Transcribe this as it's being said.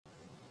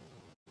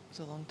was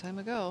a long time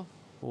ago.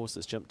 Horse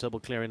that's jumped double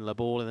clear in La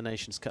Ball in the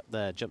Nations Cup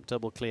there. Jumped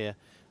double clear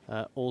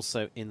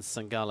also in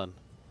St. Gallen.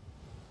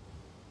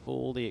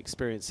 All the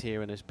experience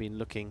here and has been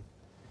looking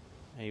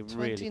a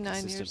really consistent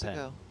 29 years pair.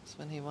 ago is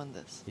when he won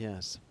this.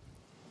 Yes.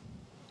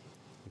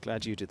 I'm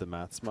glad you did the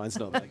maths. Mine's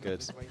not that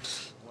good.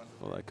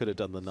 Well, I could have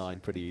done the 9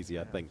 pretty easy,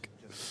 I think.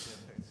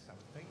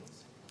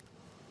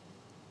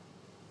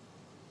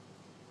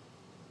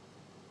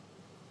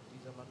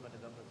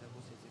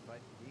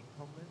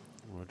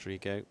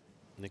 Rodrigo,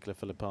 Nicola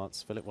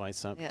Philipparts, Philip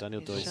Weishaupt, Yeah,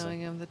 Daniel he's Deuser. showing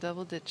him the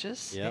double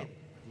ditches. Yeah.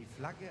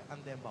 That's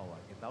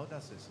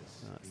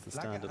the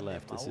standard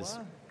left. This has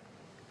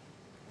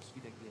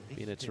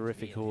been a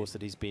terrific horse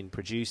that he's been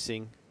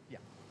producing.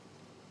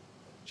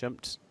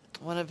 Jumped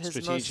one of his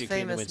most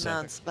strategically in the famous winter.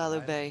 mounts,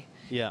 Balou Bay.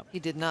 Yeah. He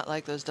did not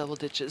like those double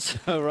ditches.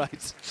 Oh,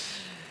 right.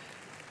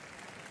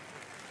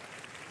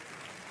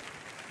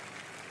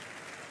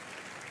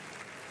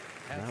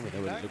 Now we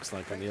know what it looks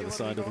like on the other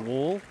side of the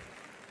wall.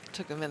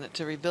 Took a minute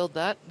to rebuild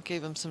that.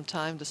 Gave him some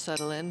time to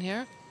settle in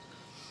here.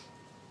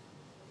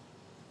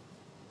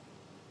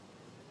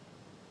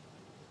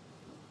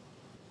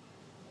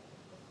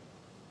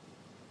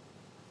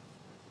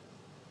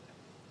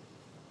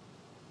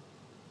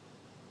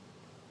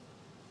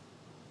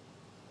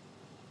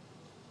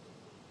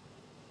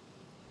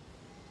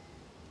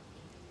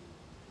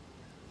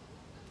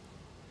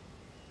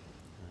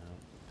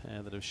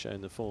 Pair that have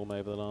shown the form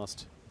over the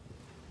last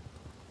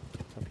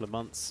couple of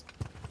months.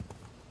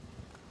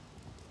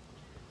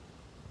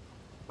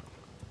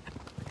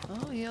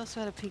 Oh, he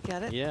also had a peek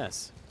at it.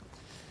 Yes.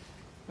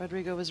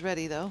 Rodrigo was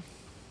ready, though.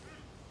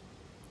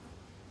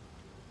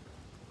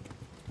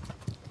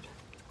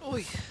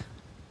 Oy.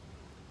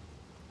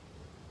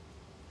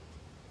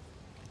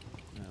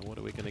 Now, what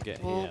are we going to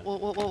get Whoa, here? whoa,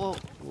 whoa, whoa, whoa,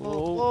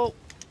 Whoa. whoa.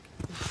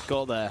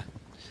 Got there.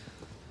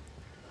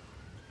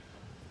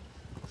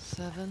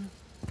 7.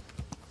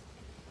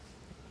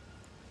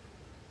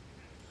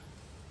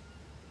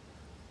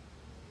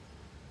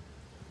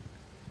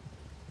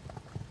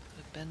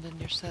 Bend in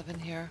your 7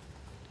 here.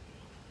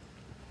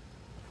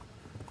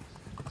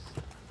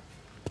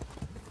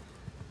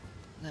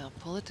 Now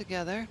pull it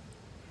together.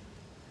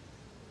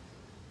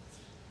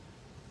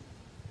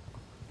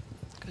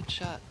 Good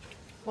shot.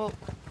 Whoa.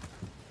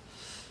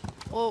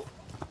 Whoa.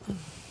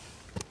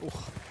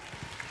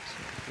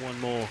 One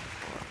more.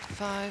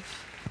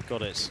 5.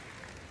 Got it.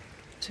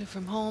 2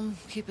 from home.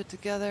 Keep it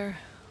together.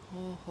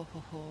 Oh, ho,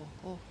 ho, ho,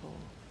 ho, ho.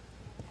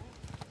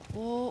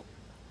 Oh.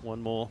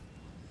 One more.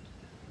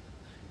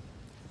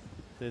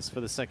 This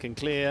for the second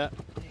clear.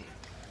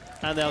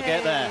 And they'll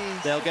get there.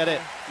 They'll get it.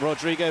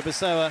 Rodrigo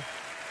Pessoa,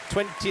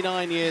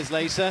 29 years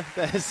later,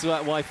 there's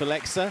wife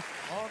Alexa,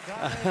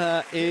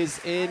 is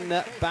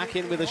back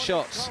in with a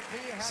shot.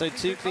 So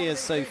 2 clears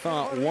so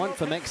far. 1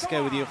 for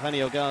Mexico with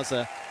Eugenio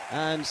Garza.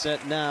 And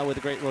now with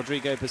the great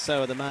Rodrigo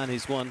Pessoa, the man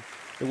who's won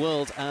the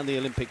world and the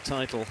Olympic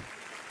title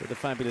with the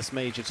fabulous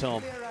Major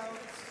Tom.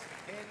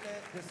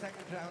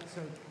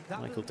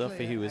 Michael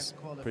Duffy, who has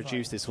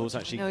produced this horse,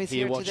 actually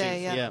here watching.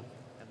 Today, yeah.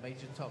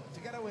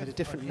 Had a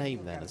different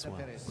name then as well.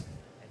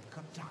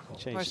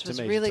 Horse was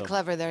really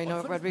clever there. You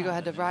know, Rodrigo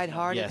had to ride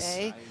hard at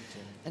A,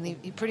 and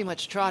he pretty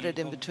much trotted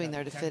in between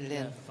there to fit it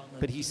in.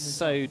 But he's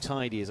so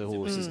tidy as a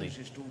horse, isn't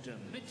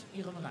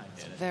he?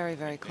 Very,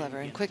 very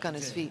clever and quick on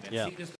his feet. Yeah.